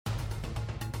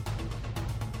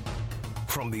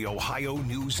From the Ohio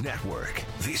News Network,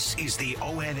 this is the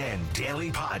ONN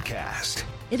Daily Podcast.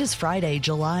 It is Friday,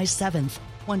 July 7th,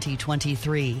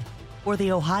 2023. For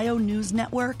the Ohio News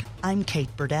Network, I'm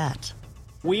Kate Burdett.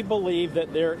 We believe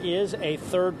that there is a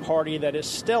third party that is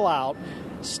still out,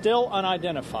 still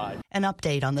unidentified. An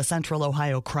update on the Central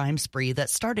Ohio crime spree that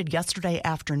started yesterday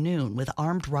afternoon with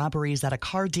armed robberies at a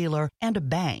car dealer and a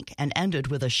bank and ended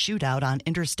with a shootout on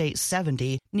Interstate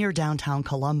 70 near downtown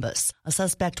Columbus. A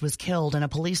suspect was killed and a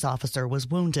police officer was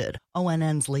wounded.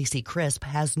 ONN's Lacey Crisp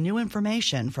has new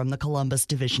information from the Columbus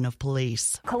Division of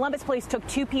Police. Columbus police took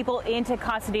 2 people into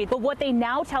custody, but what they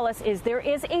now tell us is there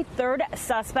is a third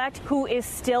suspect who is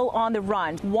still on the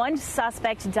run. 1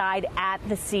 suspect died at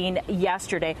the scene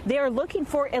yesterday. They are looking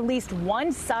for at least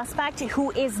 1 suspect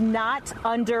who is not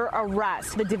under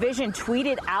arrest. The division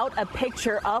tweeted out a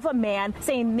picture of a man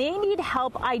saying they need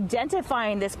help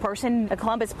identifying this person. The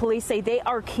Columbus police say they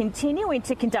are continuing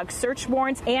to conduct search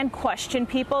warrants and question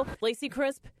people. Lacey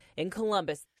Crisp in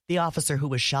Columbus. The officer who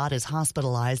was shot is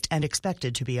hospitalized and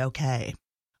expected to be okay.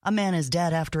 A man is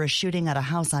dead after a shooting at a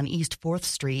house on East 4th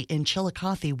Street in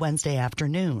Chillicothe Wednesday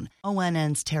afternoon.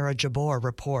 ONN's Tara Jabor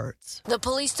reports. The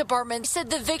police department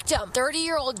said the victim,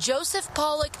 30-year-old Joseph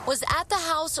Pollock, was at the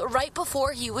house right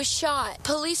before he was shot.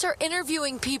 Police are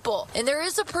interviewing people, and there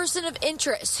is a person of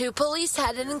interest who police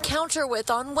had an encounter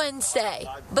with on Wednesday.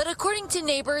 But according to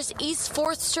neighbors, East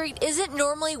 4th Street isn't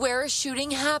normally where a shooting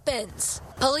happens.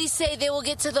 Police say they will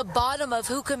get to the bottom of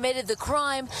who committed the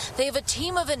crime. They have a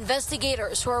team of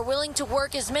investigators who are willing to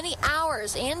work as many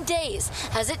hours and days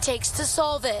as it takes to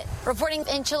solve it. Reporting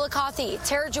in Chillicothe,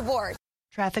 Tara Jabor.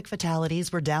 Traffic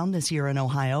fatalities were down this year in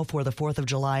Ohio for the 4th of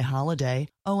July holiday.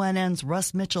 ONN's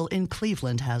Russ Mitchell in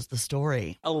Cleveland has the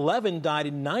story. 11 died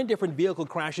in 9 different vehicle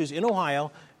crashes in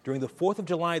Ohio during the 4th of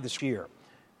July this year.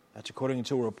 That's according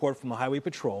to a report from the Highway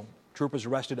Patrol. Troopers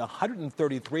arrested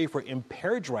 133 for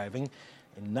impaired driving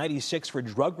and 96 for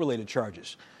drug-related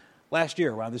charges. Last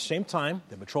year, around the same time,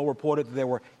 the patrol reported that there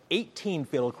were 18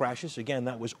 fatal crashes. Again,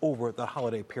 that was over the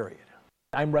holiday period.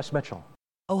 I'm Russ Mitchell.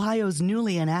 Ohio's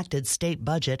newly enacted state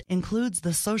budget includes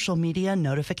the Social Media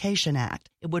Notification Act.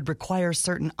 It would require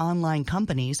certain online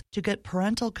companies to get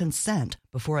parental consent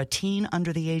before a teen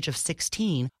under the age of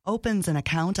 16 opens an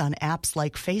account on apps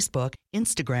like Facebook,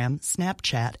 Instagram,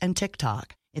 Snapchat, and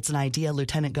TikTok. It's an idea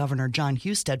Lieutenant Governor John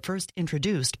Husted first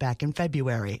introduced back in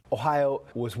February. Ohio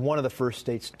was one of the first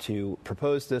states to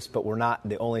propose this, but we're not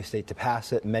the only state to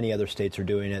pass it. Many other states are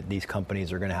doing it. These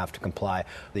companies are going to have to comply.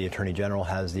 The Attorney General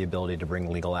has the ability to bring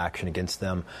legal action against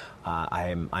them.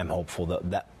 I'm hopeful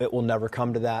that it will never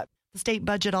come to that. The state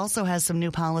budget also has some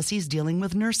new policies dealing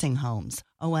with nursing homes.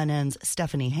 ONN's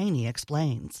Stephanie Haney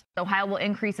explains. Ohio will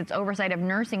increase its oversight of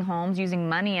nursing homes using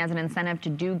money as an incentive to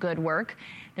do good work.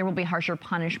 There will be harsher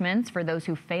punishments for those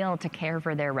who fail to care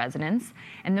for their residents,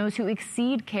 and those who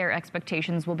exceed care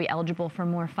expectations will be eligible for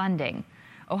more funding.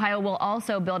 Ohio will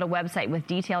also build a website with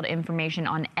detailed information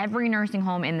on every nursing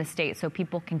home in the state so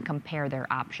people can compare their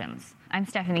options. I'm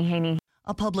Stephanie Haney.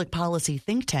 A public policy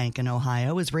think tank in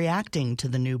Ohio is reacting to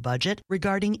the new budget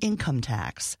regarding income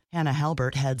tax. Hannah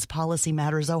Halbert heads Policy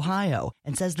Matters Ohio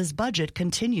and says this budget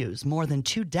continues more than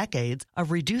 2 decades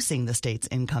of reducing the state's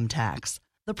income tax.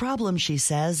 The problem, she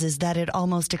says, is that it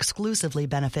almost exclusively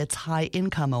benefits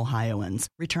high-income Ohioans,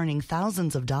 returning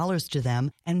thousands of dollars to them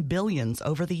and billions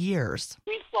over the years.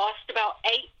 We've lost about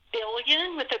 $8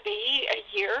 billion with a B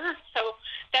a year, so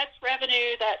that's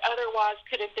revenue that otherwise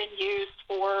could have been used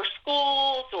for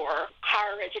schools or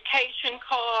higher education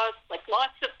costs, like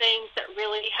lots of things that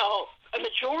really help a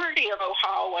majority of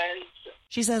Ohioans.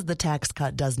 She says the tax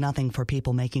cut does nothing for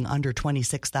people making under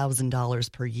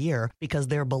 $26,000 per year because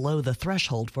they're below the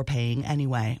threshold for paying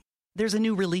anyway. There's a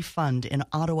new relief fund in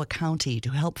Ottawa County to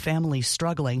help families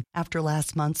struggling after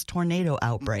last month's tornado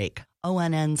outbreak.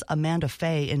 ONN's Amanda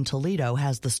Fay in Toledo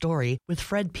has the story with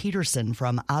Fred Peterson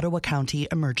from Ottawa County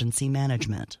Emergency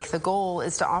Management. The goal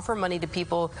is to offer money to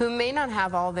people who may not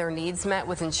have all their needs met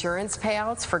with insurance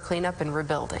payouts for cleanup and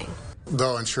rebuilding.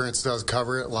 Though insurance does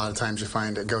cover it, a lot of times you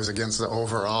find it goes against the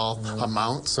overall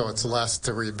amount, so it's less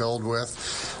to rebuild with.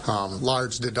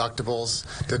 Large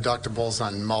deductibles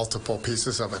on multiple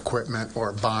pieces of equipment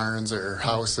or barns or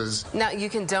houses. Now, you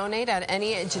can donate at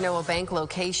any Genoa Bank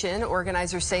location.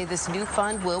 Organizers say this new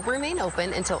fund will remain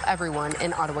open until everyone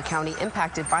in Ottawa County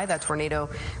impacted by that tornado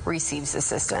receives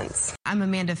assistance. I'm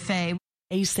Amanda Fay.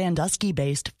 A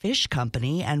Sandusky-based fish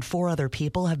company and 4 other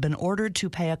people have been ordered to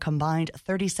pay a combined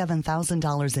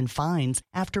 $37,000 in fines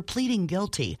after pleading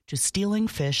guilty to stealing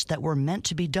fish that were meant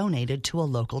to be donated to a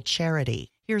local charity.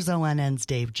 Here's ONN's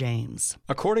Dave James.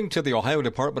 According to the Ohio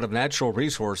Department of Natural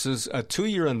Resources, a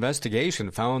 2-year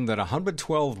investigation found that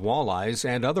 112 walleyes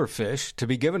and other fish to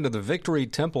be given to the Victory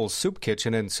Temple Soup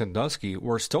Kitchen in Sandusky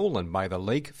were stolen by the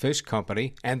Lake Fish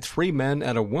Company and 3 men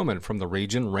and a woman from the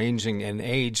region ranging in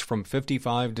age from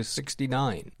 55 to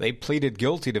 69. They pleaded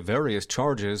guilty to various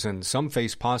charges and some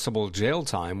face possible jail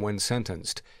time when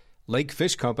sentenced. Lake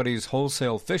Fish Company's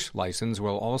wholesale fish license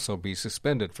will also be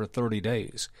suspended for 30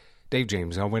 days. Dave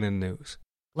James, ONN News.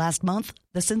 Last month,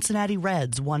 the Cincinnati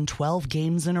Reds won 12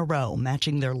 games in a row,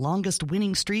 matching their longest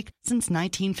winning streak since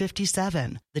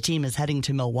 1957. The team is heading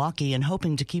to Milwaukee and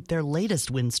hoping to keep their latest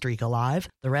win streak alive.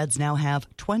 The Reds now have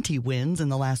 20 wins in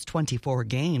the last 24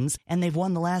 games, and they've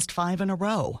won the last 5 in a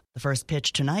row. The first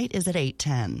pitch tonight is at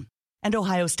 8:10. And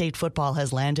Ohio State football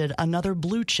has landed another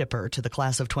blue chipper to the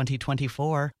class of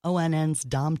 2024. ONN's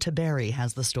Dom Tiberi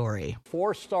has the story.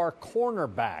 4-star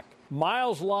cornerback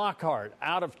Miles Lockhart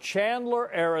out of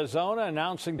Chandler, Arizona,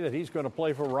 announcing that he's going to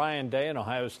play for Ryan Day in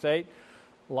Ohio State.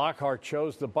 Lockhart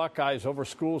chose the Buckeyes over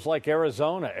schools like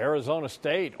Arizona, Arizona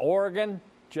State, Oregon,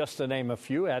 just to name a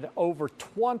few. Had over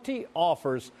 20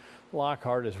 offers.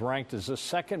 Lockhart is ranked as the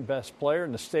second best player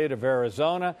in the state of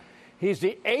Arizona. He's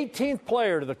the 18th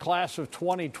player to the class of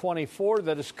 2024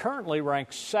 that is currently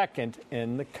ranked second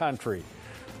in the country.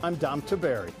 I'm Dom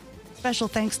Tiberi. Special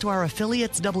thanks to our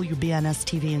affiliates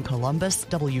WBNS-TV in Columbus,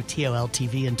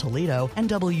 WTOL-TV in Toledo, and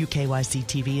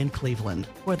WKYC-TV in Cleveland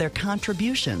for their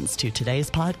contributions to today's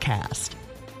podcast.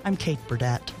 I'm Kate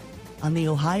Burdett on the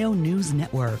Ohio News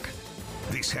Network.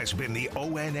 This has been the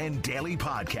ONN Daily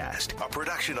Podcast, a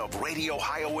production of Radio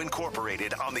Ohio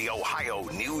Incorporated on the Ohio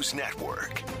News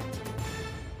Network.